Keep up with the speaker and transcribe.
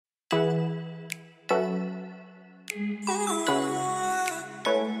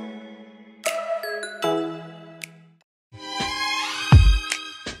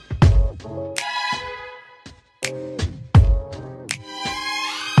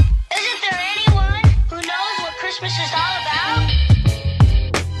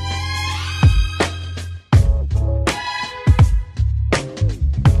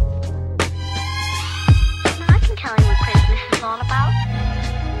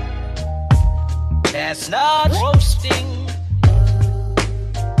Chestnut roasting,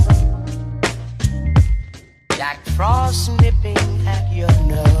 Jack Frost nipping at your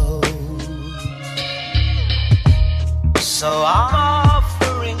nose. So I'm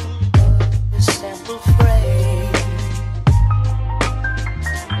offering a simple phrase.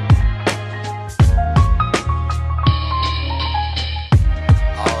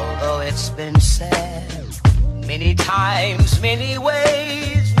 Although it's been said many times, many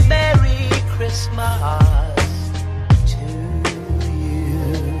ways, Merry Christmas to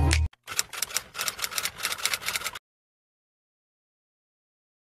you.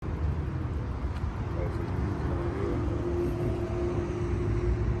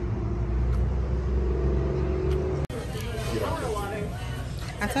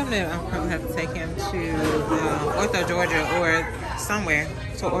 I told him that I'll probably have to take him to Ortho, Georgia, or somewhere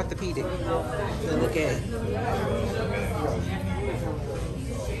to orthopedic to look at.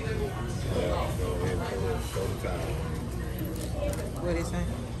 What is that?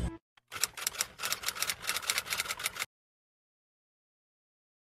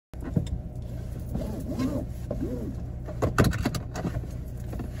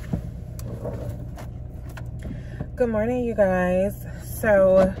 Good morning, you guys.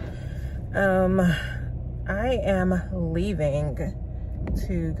 So, I am leaving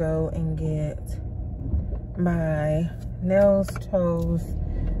to go and get my nails, toes,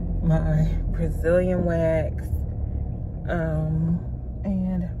 my Brazilian wax,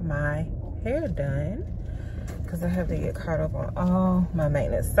 and my hair done because I have to get caught up on all my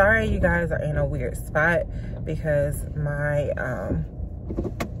maintenance. Sorry you guys are in a weird spot because my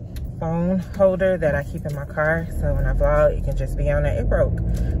phone holder that I keep in my car, so when I vlog it can just be on it broke.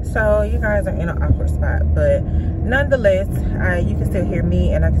 So you guys are in an awkward spot, but nonetheless you can still hear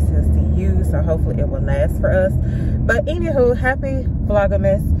me and I can still see you, so hopefully it will last for us. But anywho, happy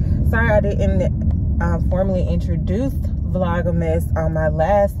Vlogmas. Sorry I didn't formally introduce Vlogmas on my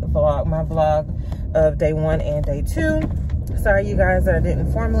last vlog, my vlog of day 1 and day 2. Sorry you guys that I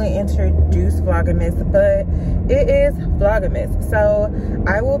didn't formally introduce Vlogmas, but it is Vlogmas. So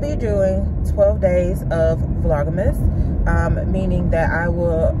I will be doing 12 days of Vlogmas, meaning that I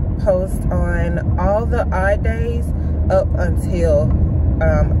will post on all the odd days up until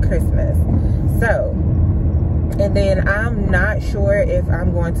Christmas. So, and then I'm not sure if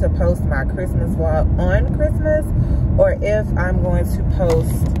I'm going to post my Christmas vlog on Christmas or if I'm going to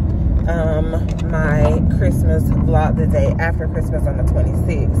post my Christmas vlog the day after Christmas on the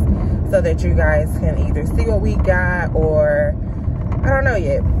 26th, so that you guys can either see what we got, or I don't know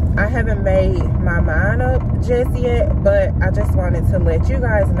yet. I haven't made my mind up just yet, but I just wanted to let you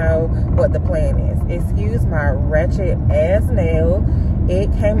guys know what the plan is. Excuse my ratchet ass nail.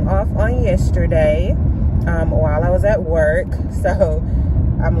 It came off on yesterday while I was at work, so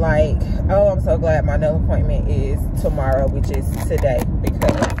I'm like, oh, I'm so glad my nail appointment is tomorrow, which is today, because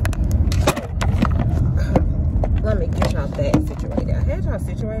let me get y'all that situated. I had y'all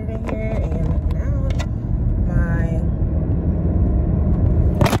situated in here, and now my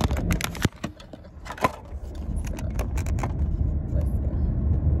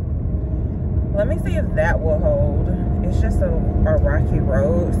let me see if that will hold. It's just a rocky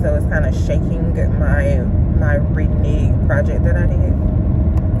road, so it's kind of shaking my renege project that I did.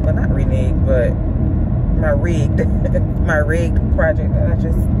 Well, not renege, but my rigged my rigged project that I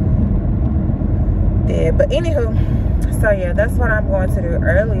just did. But anywho, so yeah, that's what I'm going to do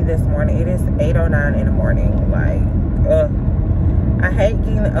early this morning. It is 8:09 in the morning. Like, I hate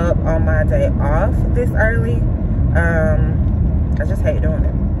getting up on my day off this early. I just hate doing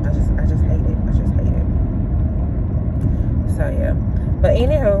it. I just hate it. I just hate it. So yeah, but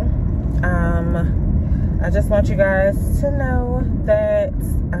anywho, I just want you guys to know that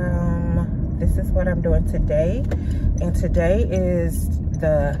this is what I'm doing today, and today is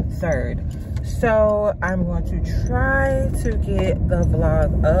the 3rd. So I'm going to try to get the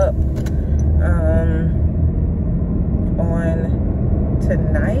vlog up on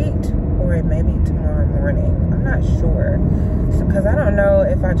tonight or maybe tomorrow morning. I'm not sure, because I don't know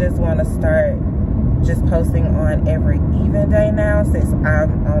if I just want to start just posting on every even day now, since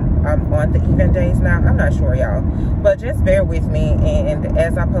I'm on the even days now. I'm not sure, y'all, but just bear with me, and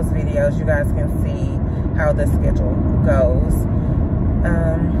as I post videos you guys can see how the schedule goes.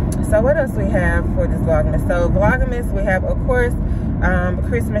 So what else we have for this Vlogmas? So Vlogmas, we have, of course,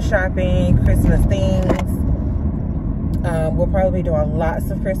 Christmas shopping, Christmas things. We'll probably be doing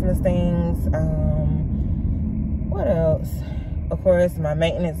lots of Christmas things. What else? Of course, my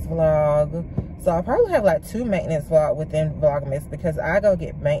maintenance vlog. So I'll probably have like 2 maintenance vlogs within Vlogmas, because I go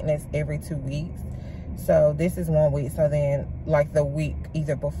get maintenance every 2 weeks. So this is 1 week. So then like the week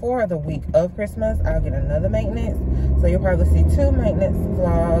either before or the week of Christmas, I'll get another maintenance. So you'll probably see 2 maintenance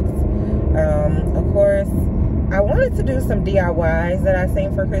vlogs. Of course, I wanted to do some DIYs that I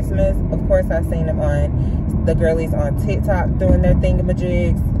seen for Christmas. Of course, I seen them on the girlies on TikTok doing their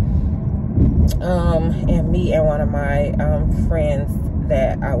thingamajigs. And me and one of my friends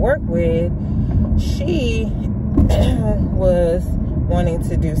that I work with, she was wanting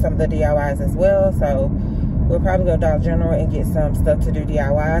to do some of the DIYs as well. So we'll probably go Dollar General and get some stuff to do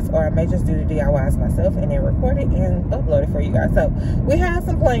DIYs, or I may just do the DIYs myself and then record it and upload it for you guys. So we have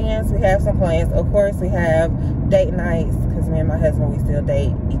some plans. Of course, we have date nights, because me and my husband, we still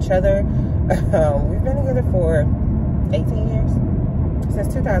date each other. We've been together for 18 years,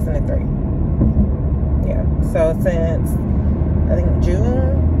 since 2003. Yeah, so since I think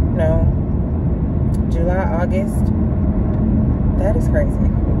July, August. That is crazy.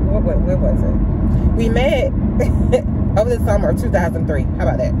 Where was it? We met over the summer of 2003. How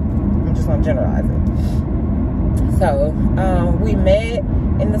about that? I'm just gonna generalize it. So we met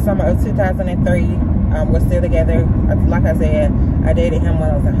in the summer of 2003. We're still together. Like I said, I dated him when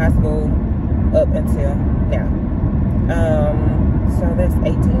I was in high school up until now. So that's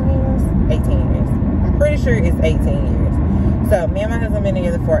 18 years. I'm pretty sure it's 18 years. So me and my husband have been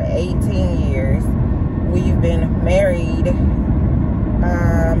together for 18 years. We've been married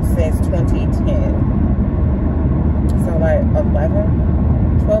since 2010. So like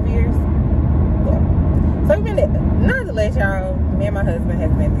 12 years. Yeah. So we've been, nonetheless, y'all, me and my husband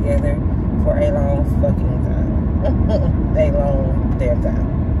have been together for a long fucking time. A long damn time.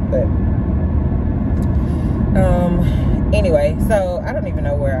 But anyway, so I don't even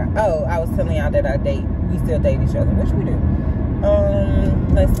know where I was telling y'all that we still date each other, which we do.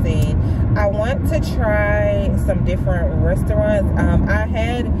 Let's see, I want to try some different restaurants. I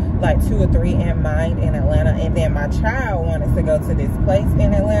had like 2 or 3 in mind in Atlanta, and then my child wanted to go to this place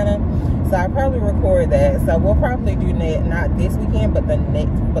in Atlanta, so I'll probably record that. So we'll probably do that, not this weekend, but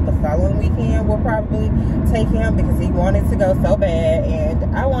the following weekend we'll probably take him, because he wanted to go so bad,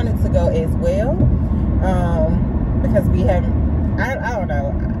 and I wanted to go as well. Because we haven't, I don't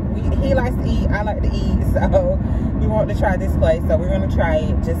know, he likes to eat, I like to eat, so we want to try this place. So we're going to try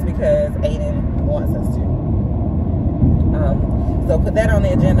it just because Aiden wants us to. So put that on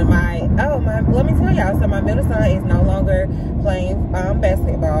the agenda. Let me tell y'all, so my middle son is no longer playing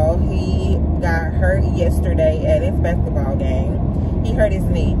basketball. He got hurt yesterday at his basketball game. He hurt his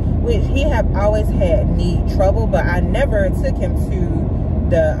knee, which he have always had knee trouble, but I never took him to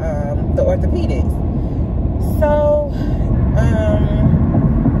the orthopedics. So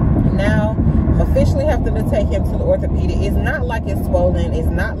now I'm officially having to take him to the orthopedic. It's not like it's swollen, it's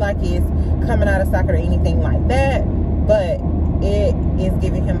not like it's coming out of socket or anything like that, but it is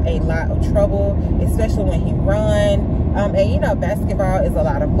giving him a lot of trouble, especially when he runs. And you know, basketball is a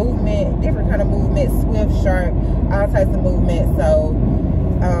lot of movement, different kind of movement, swift, sharp, all types of movement. So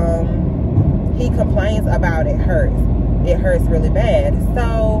he complains about it hurts really bad.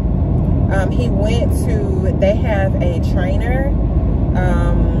 So he went to, they have a trainer,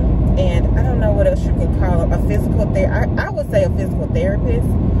 and I don't know what else you can call him, a physical therapist. I would say a physical therapist,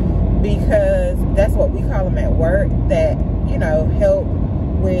 because that's what we call them at work, that, you know, help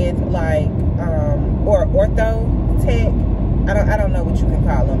with like, or ortho tech. I don't know what you can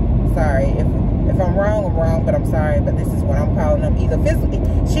call them. Sorry, if I'm wrong, but I'm sorry, but this is what I'm calling them.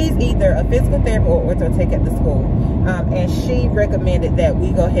 She's either a physical therapist or ortho tech at the school. And she recommended that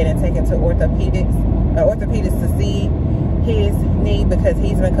we go ahead and take him to orthopedics to see his knee, because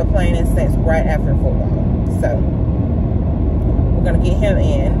he's been complaining since right after football. So we're gonna get him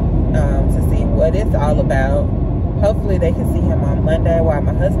in to see what it's all about. Hopefully they can see him on Monday while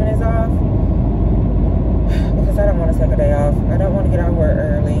my husband is off, because I don't want to take a day off. I don't want to get out of work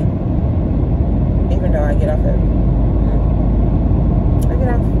early, even though I get off early. I get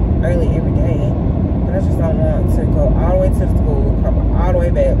off early every day, but I just don't want to go all the way to the school, come all the way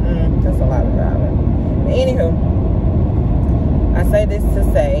back. That's a lot of driving. But anywho,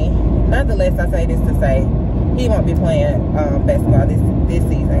 nonetheless, I say this to say, he won't be playing basketball this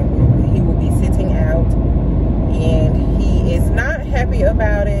season. He will be sitting out, and he is not happy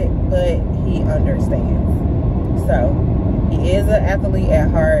about it, but he understands. So He is an athlete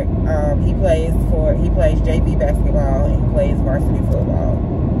at heart. He plays JV basketball and he plays varsity football.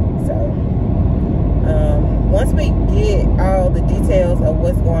 So once we get all the details of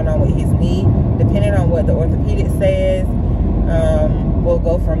what's going on with his knee, depending on what the orthopedic says, we'll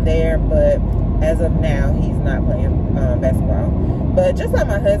go from there. But as of now, he's not playing basketball. But just like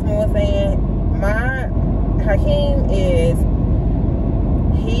my husband was saying, my Hakeem is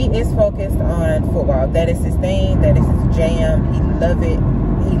focused on football. That is his thing. That is his jam. He loves it.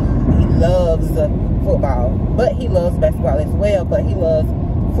 He loves football, but he loves basketball as well. But he loves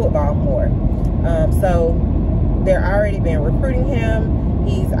football more. So they're already been recruiting him.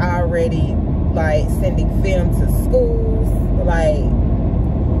 He's already like sending film to schools. Like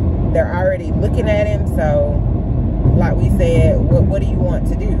they're already looking at him. So like we said, what do you want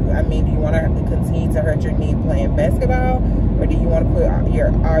to do? I mean, do you want to continue to hurt your knee playing basketball, or do you want to put all your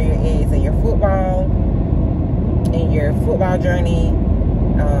eggs in your football journey,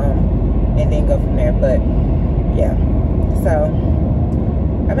 and then go from there? But yeah, so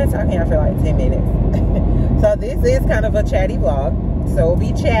I've been talking here for like 10 minutes. So this is kind of a chatty vlog. So it'll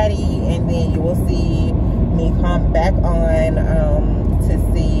be chatty, and then you will see me come back on to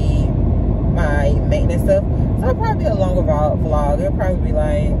see my maintenance stuff. So it'll probably be a longer vlog. It'll probably be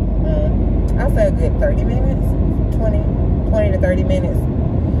like, I'll say a good 30 minutes, 20 to 30 minutes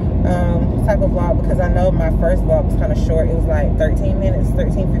type of vlog, because I know my first vlog was kind of short. It was like 15 minutes,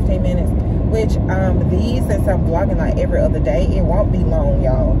 which these, since I'm vlogging like every other day, it won't be long,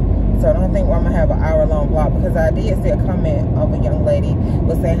 y'all. So I don't think I'm gonna have an hour-long vlog, because I did see a comment of a young lady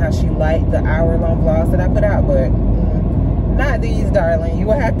was saying how she liked the hour-long vlogs that I put out, but not these, darling. You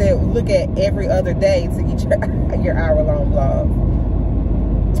will have to look at every other day to get your hour-long vlog.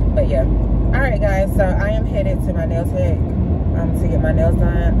 But yeah, all right, guys. So I am headed to my nail tech to get my nails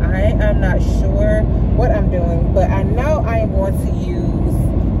done. I am not sure what I'm doing, but I know I am going to use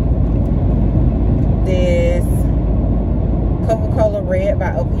this Coca-Cola Red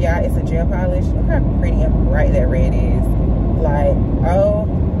by OPI. It's a gel polish. Look how pretty and bright that red is. Like, oh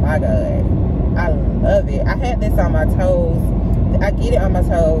my god, I love it. I had this on my toes. I get it on my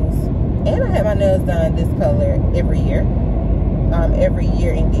toes, and I had my nails done this color every year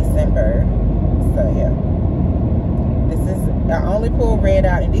in December. So yeah, this is, I only pull red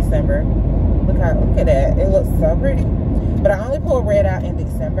out in December. Look at that, it looks so pretty. But I only pull red out in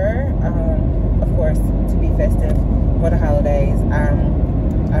December, of course, to be festive for the holidays.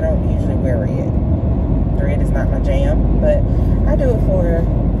 I don't usually wear red. Red is not my jam, but I do it for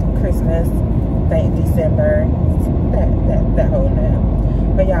Christmas, December, that whole nail.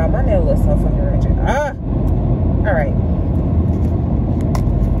 But y'all, my nail looks so fucking rigid. All right.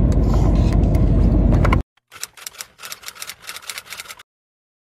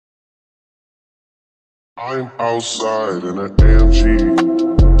 I'm outside in an AMG,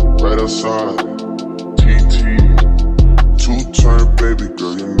 right outside, TT, two-turn baby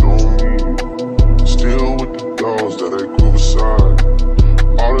girl, you know me, still with the dolls that I grew beside,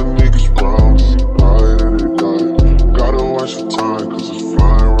 all the niggas round me, ride and they die, gotta watch the time cause it's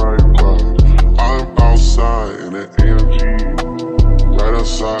flying right by. I'm outside in an AMG, right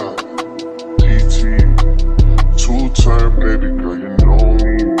outside, TT, two-turn baby girl, you know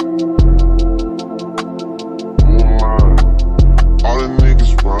me. All the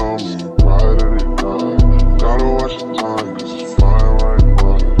niggas round me, ride and they die. Gotta watch the time, cause it's flying right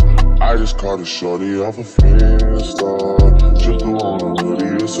by. I just caught a shorty off a Finsta. Just the on a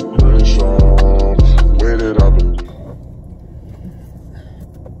hoodie, it's a screenshot. Waited up.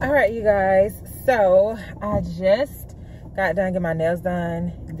 Alright, you guys. So, I just got done getting my nails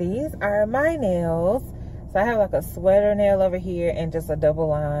done. These are my nails. So, I have like a sweater nail over here and just a double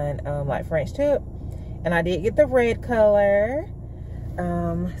line, like French tip. And I did get the red color.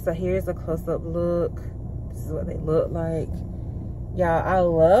 So here's a close-up look. This is what they look like. Y'all, I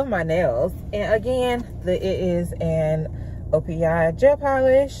love my nails. And again, it is an OPI gel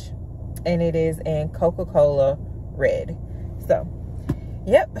polish, and it is in Coca-Cola Red. So,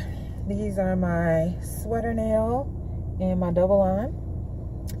 yep, these are my sweater nail and my double line,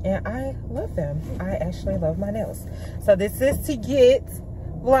 and I love them. I actually love my nails. So this is to get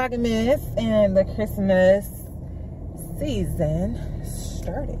Vlogmas and the Christmas season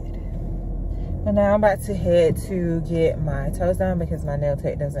started. And now I'm about to head to get my toes done, because my nail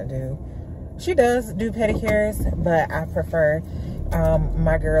tech does do pedicures, but I prefer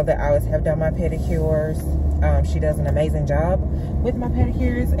my girl that I always have done my pedicures. She does an amazing job with my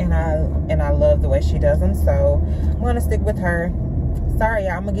pedicures, and I love the way she does them, so I'm gonna stick with her. Sorry,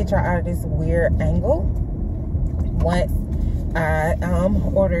 y'all, I'm gonna get y'all out of this weird angle once I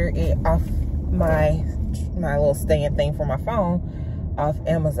order it off my my little stand thing for my phone off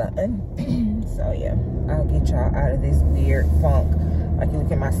Amazon. So yeah, I'll get y'all out of this weird funk. Like, you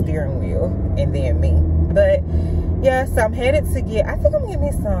look at my steering wheel and then me. But yeah, so I'm headed to get, I think I'm gonna get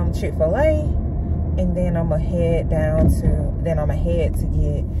me some Chick-fil-A, and then I'm gonna head to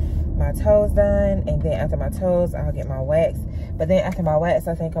get my toes done, and then after my toes I'll get my wax. But then after my wax,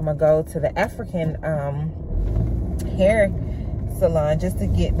 I think I'm gonna go to the African hair salon just to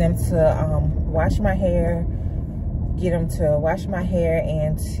get them to wash my hair,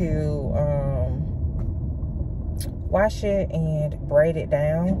 and to wash it and braid it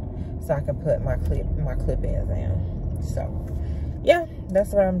down so I can put my clip-ins in. So yeah,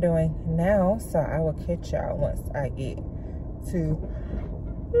 that's what I'm doing now. So I will catch y'all once I get to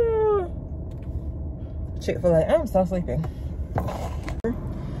Chick-fil-A. I'm so sleepy.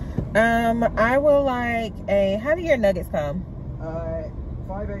 I will like a, how do your nuggets come?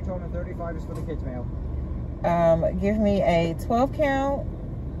 5 egg total and 35 is for the kids meal. Give me a 12 count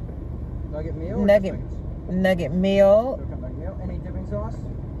Nugget meal? Nugget meal. Nugget meal. Any dipping sauce?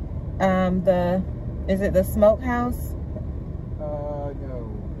 Is it the smokehouse? No.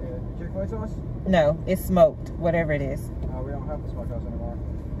 Chick-fil-A sauce? No, it's smoked, whatever it is. We don't have the smokehouse anymore.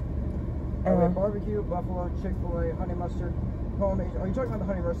 We have barbecue, buffalo, Chick-fil-A, honey mustard, homemade. Are you talking about the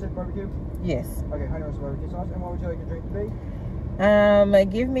honey roasted barbecue? Yes. Okay, honey roasted barbecue sauce. And what would you like your drink to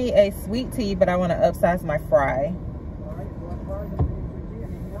be? Give me a sweet tea, but I want to upsize my fry. Alright, you want fries, sweet tea,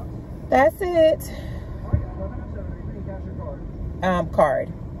 anything else? That's it. Alright, 1107, cash or card?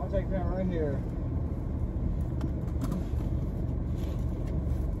 Card. I'll take that right here.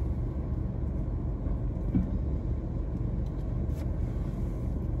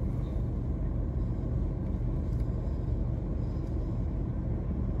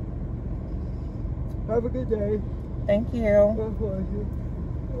 Have a good day. Thank you. God bless you.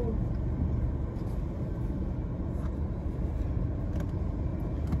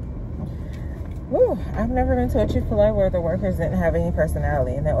 Whew, I've never been to a Chick-fil-A where the workers didn't have any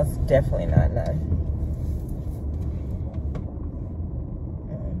personality, and that was definitely not none.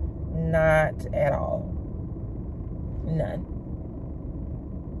 Not at all. None.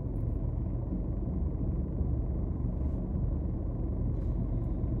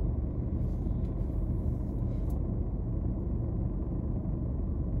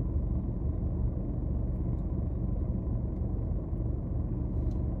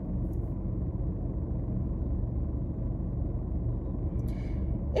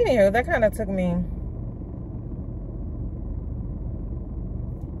 Anywho, that kind of took me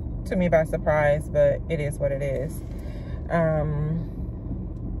by surprise, but it is what it is.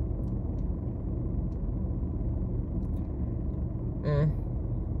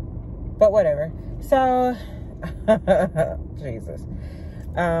 But whatever. So Jesus.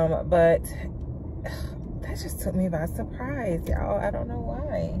 But that just took me by surprise, y'all. I don't know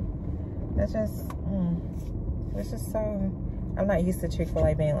why. That's just it's just so, I'm not used to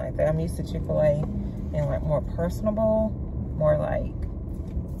Chick-fil-A being like that. I'm used to Chick-fil-A being like more personable, more like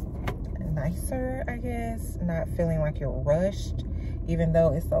nicer, I guess. Not feeling like you're rushed, even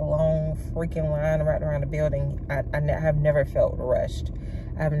though it's a long freaking line right around the building. I have never felt rushed.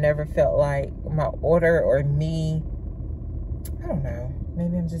 I've never felt like my order or me, I don't know,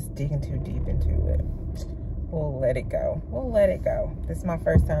 maybe I'm just digging too deep into it. We'll let it go. We'll let it go. This is my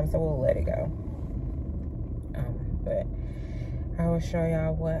first time, so we'll let it go. But I will show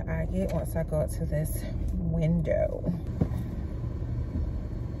y'all what I get once I go up to this window.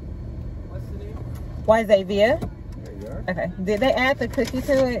 What's the name? Why Xavier? There you are. Okay. Did they add the cookie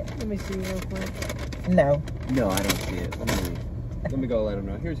to it? Let me see real quick. No. No, I don't see it. Let me go let him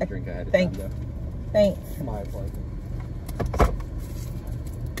know. Here's a drink I had to Thanks. time, Thanks. though. My pleasure.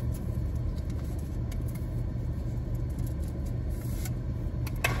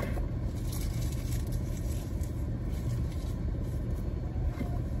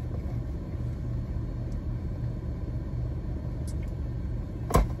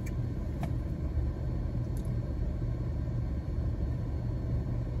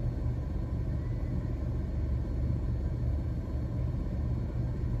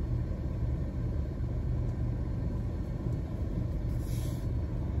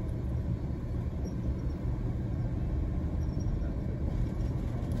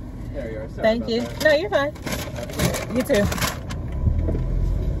 There you are. Sorry Thank about you. that. No, you're fine. You too.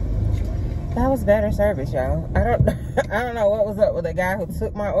 That was better service, y'all. I don't know what was up with the guy who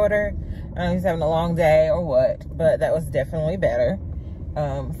took my order. He's having a long day or what, but that was definitely better.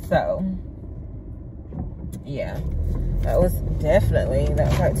 So yeah, that was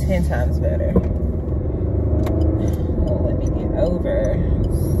like 10 times better. Well, let me get over.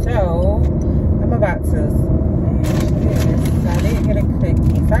 So I'm I'm about to. I didn't get a cookie,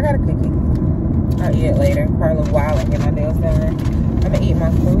 so I got a cookie. I'll eat it later, probably a little while and get my nails done. I'm gonna eat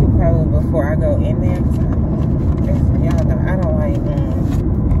my food probably before I go in there. Y'all know I don't like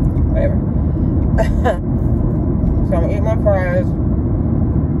whatever. So I'm gonna eat my fries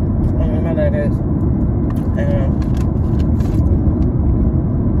and my nuggets. And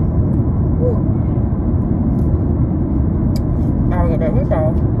I'll get back with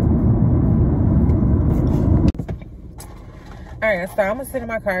y'all. Alright, so I'm gonna sit in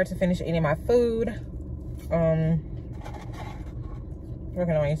my car to finish eating my food.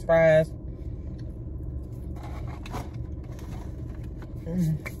 Working on these fries.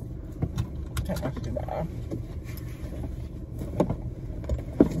 Take my shoe off.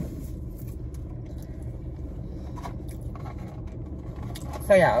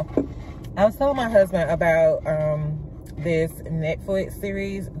 So y'all, I was telling my husband about this Netflix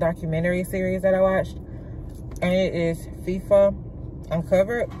series, documentary series that I watched, and it is FIFA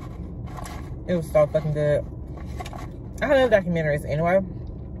Uncovered. It was so fucking good. I love documentaries anyway,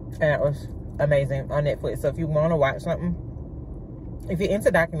 and it was amazing on Netflix. So if you want to watch something, if you're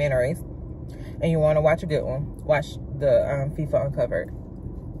into documentaries and you want to watch a good one, watch the FIFA Uncovered.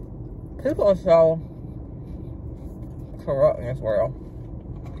 People are so corrupt in this world.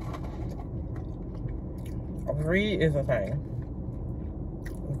 Greed is a thing.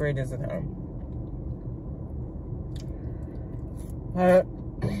 Greed is a thing.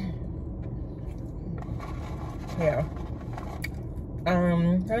 Yeah.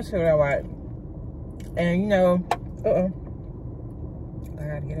 Let's see what I watch. And you know, I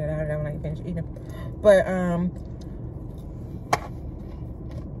gotta get it out of there when I finish eating. But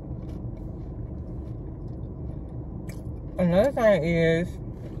another thing is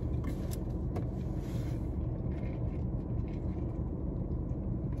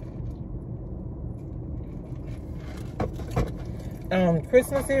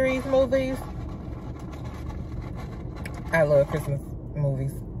Christmas series movies. I love Christmas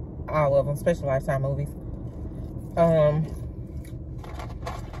movies. All of them, especially Lifetime movies. On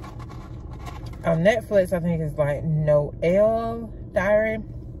Netflix, I think it's like Noel Diary.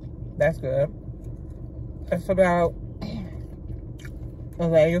 That's good. It's about a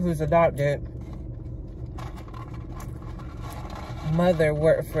lady who's adopted. Mother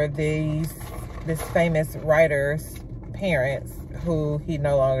worked for this famous writer's parents who he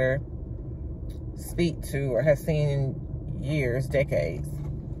no longer speak to or has seen in years, decades.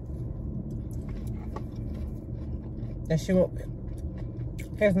 And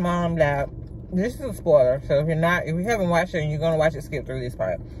his mom died. This is a spoiler, so if you haven't watched it and you're gonna watch it, skip through this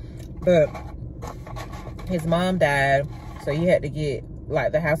part. But his mom died, so he had to get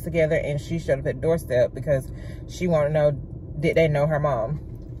like the house together, and she showed up at the doorstep because she wanted to know, did they know her mom?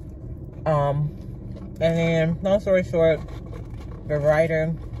 And then, long story short, the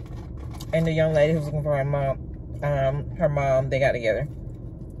writer and the young lady who's looking for her mom, they got together.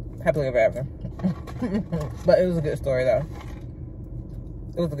 Happily ever after. But it was a good story though.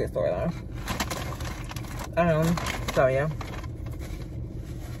 It was a good storyline. So yeah.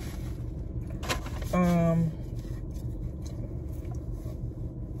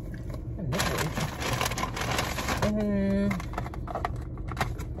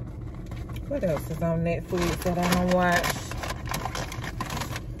 What else is on Netflix that I don't watch?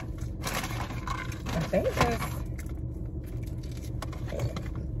 I think that's,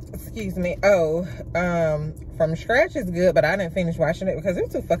 excuse me. Oh, From Scratch is good, but I didn't finish watching it because it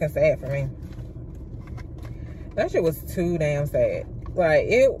was too fucking sad for me. That shit was too damn sad. Like,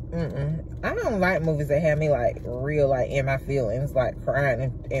 I don't like movies that have me like real, like in my feelings, like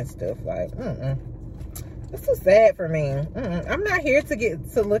crying and stuff. Like, it's too sad for me. I'm not here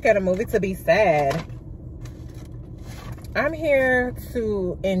to look at a movie to be sad. I'm here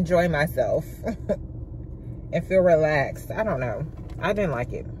to enjoy myself and feel relaxed. I don't know. I didn't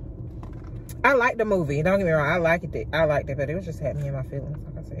like it. I liked the movie. Don't get me wrong. I liked it, but it was just had me in my feelings,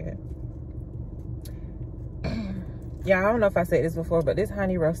 like I said. Yeah, I don't know if I said this before, but this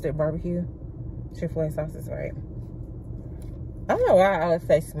honey roasted barbecue Chick-fil-A sauce is right. I don't know why I would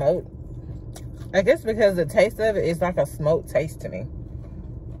say smoked. I guess because the taste of it is like a smoked taste to me.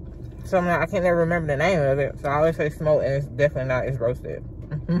 So I can't never remember the name of it. So I always say smoked, and it's definitely not. It's roasted.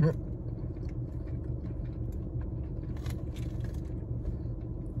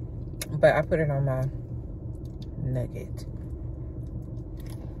 But I put it on my nugget.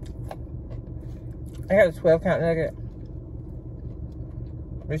 I got a 12-count nugget,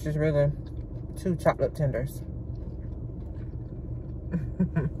 which is really 2 chocolate tenders.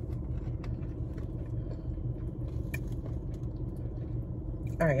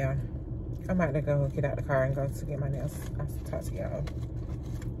 All right, y'all. I'm about to go get out the car and go to get my nails. I'll talk to y'all.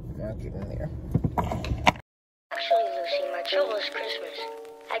 I'll get in there. Actually, Lucy, my trouble is Christmas.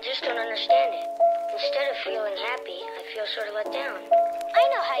 I just don't understand it. Instead of feeling happy, I feel sort of let down. I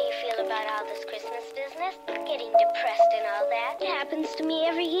know how you feel about all this Christmas business, getting depressed and all that. It happens to me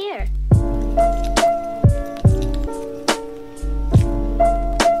every year.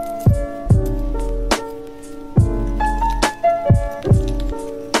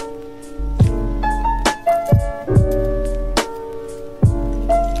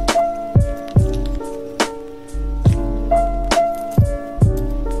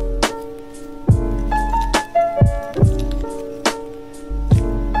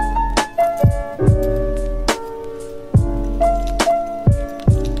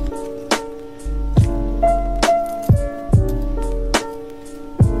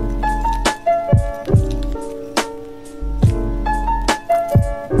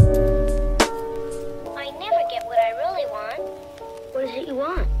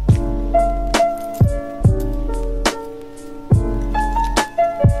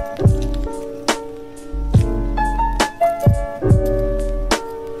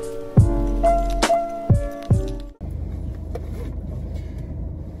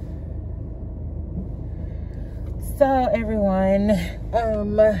 So everyone,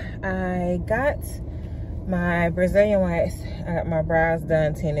 I got my Brazilian wax. I got my brows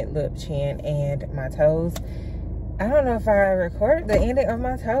done, tinted, lip, chin, and my toes. I don't know if I recorded the ending of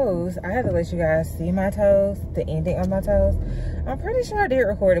my toes. I had to let you guys see my toes, the ending of my toes. I'm pretty sure I did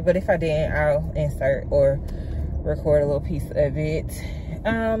record it, but if I didn't, I'll insert or record a little piece of it.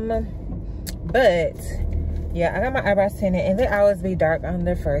 But yeah, I got my eyebrows tinted, and they always be dark on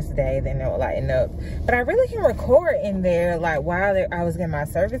the first day, then they'll lighten up. But I really can record in there like while I was getting my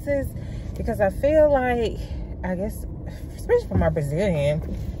services, because I feel like, I guess, especially for my Brazilian,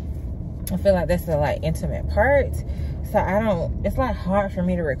 I feel like that's the like intimate part. So it's like hard for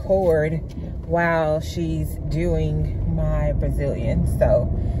me to record while she's doing my Brazilian. So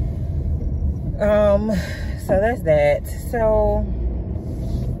that's that. So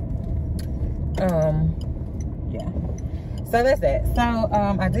yeah, so that's that. So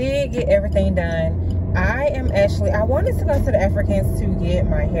I did get everything done. I wanted to go to the Africans to get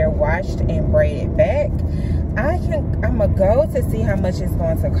my hair washed and braided back. I'm gonna go to see how much it's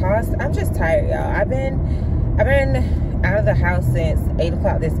going to cost. I'm just tired, y'all. I've been out of the house since 8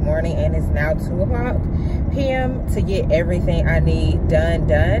 o'clock this morning, and it's now 2 o'clock p.m. to get everything I need done.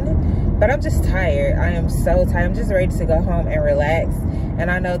 But I'm just tired. I am so tired. I'm just ready to go home and relax. And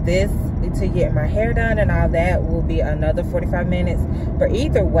I know this, to get my hair done and all that, will be another 45 minutes. But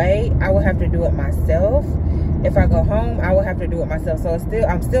either way, I will have to do it myself. If I go home, I will have to do it myself. So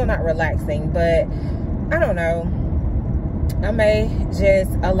I'm still not relaxing, but I don't know. I may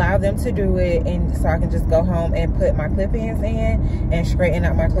just allow them to do it, and so I can just go home and put my clip-ins in and straighten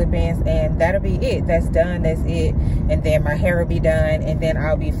out my clip-ins, and that'll be it. That's done. That's it. And then my hair will be done, and then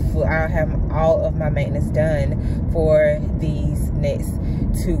I'll have all of my maintenance done for these next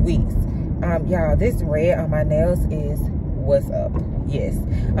 2 weeks. Y'all, this red on my nails is what's up. Yes.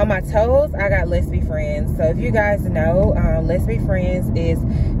 On my toes, I got Let's Be Friends. So if you guys know, Let's Be Friends is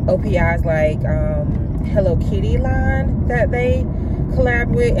OPI's like Hello Kitty line that they collab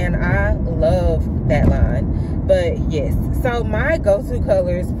with, and I love that line. But yes, so my go-to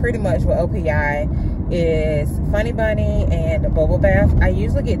colors pretty much with OPI is Funny Bunny and Bubble Bath. I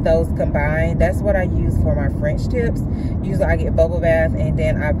usually get those combined. That's what I use for my French tips. Usually I get Bubble Bath, and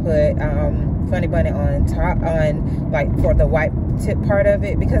then I put Funny Bunny on top, on like for the white tip part of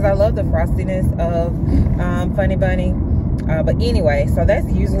it, because I love the frostiness of Funny Bunny. But anyway, so that's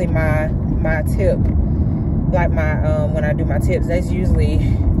usually my tip, like my when I do my tips, that's usually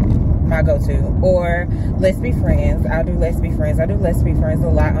my go-to. Or Let's Be Friends. I'll do Let's Be Friends. I do Let's Be Friends a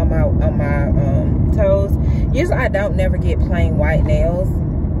lot on my toes. Usually I don't never get plain white nails,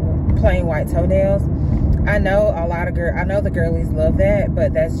 plain white toenails. I know the girlies love that,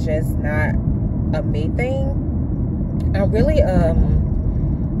 but that's just not a me thing. I really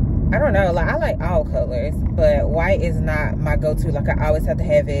I don't know, like I like all colors, but white is not my go-to. Like I always have to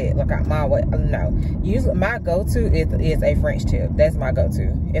have it like my way. No, usually my go-to is a French tip. That's my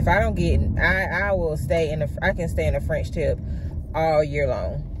go-to. If I don't get, I will stay in I can stay in a French tip all year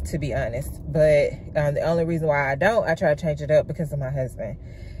long, to be honest. But the only reason why I try to change it up because of my husband.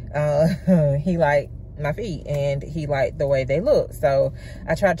 He liked my feet and he liked the way they look, so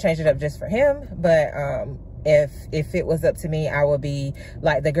I try to change it up just for him. But if it was up to me, I would be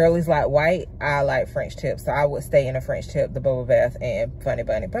like, the girlies like white, I like French tip, so I would stay in a French tip, the Bubble Bath and Funny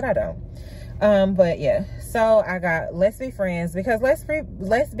Bunny, but I don't. But yeah, so I got Let's Be Friends because Let's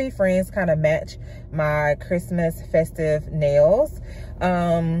Be Friends kind of match my Christmas festive nails.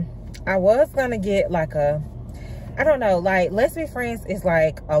 I was gonna get like a, I don't know, like Let's Be Friends is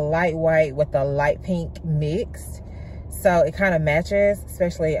like a light white with a light pink mixed, so it kind of matches,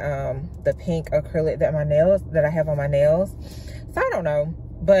 especially the pink acrylic that I have on my nails. So I don't know.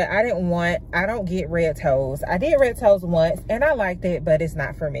 But I don't get red toes. I did red toes once and I liked it, but it's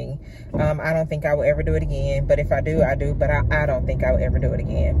not for me. I don't think I will ever do it again. But if I do, I do. But I don't think I will ever do it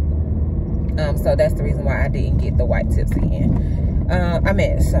again. So that's the reason why I didn't get the white tips again.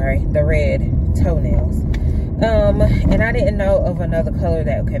 The red toenails. And I didn't know of another color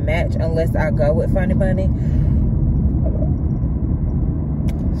that could match unless I go with Funny Bunny.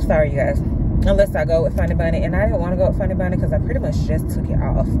 Sorry, you guys. Unless I go with Funny Bunny, and I didn't want to go with Funny Bunny because I pretty much just took it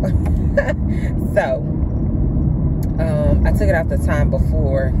off. So I took it off the time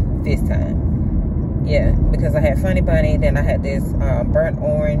before this time. Yeah, because I had Funny Bunny, then I had this burnt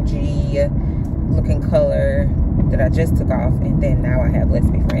orangey looking color that I just took off, and then now I have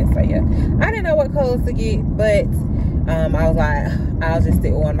Let's Be Friends. So yeah, I didn't know what colors to get, but I was like, I'll just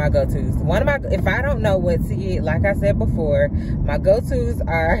stick with one of my go-tos. If I don't know what to get, like I said before, my go-tos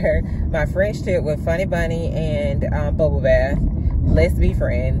are my French tip with Funny Bunny and Bubble Bath, Let's Be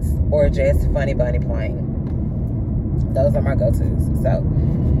Friends, or just Funny Bunny plain. Those are my go-tos. So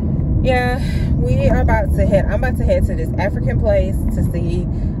yeah, I'm about to head to this African place to see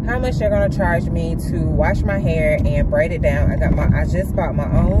how much they're gonna charge me to wash my hair and braid it down. I just bought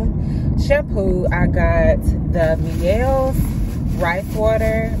my own shampoo. I got the Miele's rice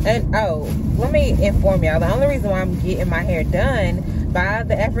water, and oh, let me inform y'all, the only reason why I'm getting my hair done by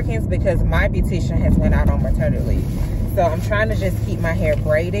the Africans because my beautician has went out on maternity leave. So I'm trying to just keep my hair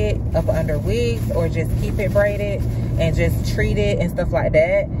braided up under wigs, or just keep it braided and just treat it and stuff like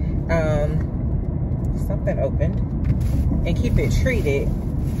that. Something opened, and keep it treated.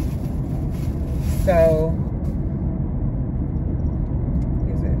 So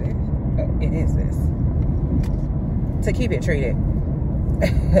is it this? Oh, it is this. To keep it treated.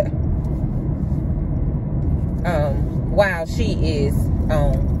 While she is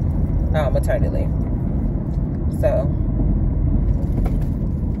on maternity leave. So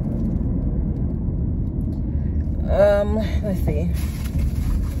let's see.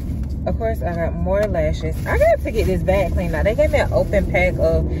 Of course, I got more lashes. I got to get this bag cleaned out. They gave me an open pack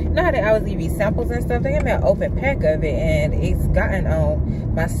of, you know how they always give you samples and stuff? They gave me an open pack of it, and it's gotten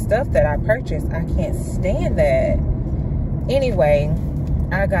on my stuff that I purchased. I can't stand that. Anyway,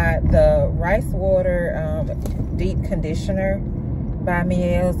 I got the rice water deep conditioner by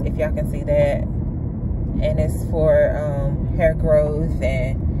Miele's, if y'all can see that. And it's for hair growth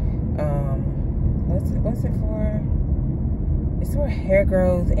and what's it for? It's for hair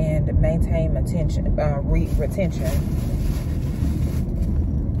growth and maintain retention.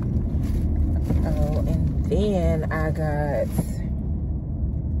 Oh, and then I got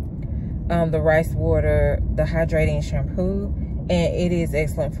the rice water, the hydrating shampoo, and it is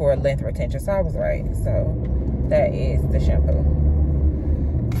excellent for length retention. So I was right. So that is the shampoo.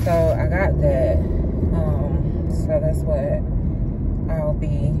 So I got that. So that's what I'll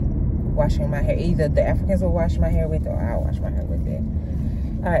be washing my hair. Either the Africans will wash my hair with, or I'll wash my hair with it.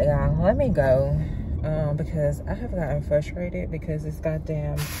 All right, y'all, let me go because I have gotten frustrated because this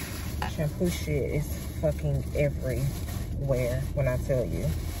goddamn shampoo shit is fucking everywhere. When I tell you,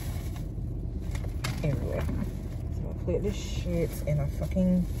 everywhere. So I'll put this shit in a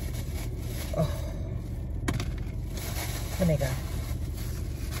fucking, oh, let me go.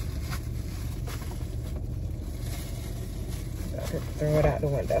 So I could throw it out the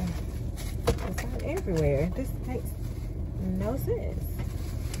window. It's not everywhere. This makes no sense.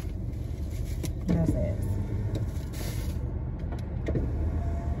 No sense.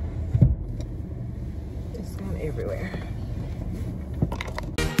 It's gone everywhere.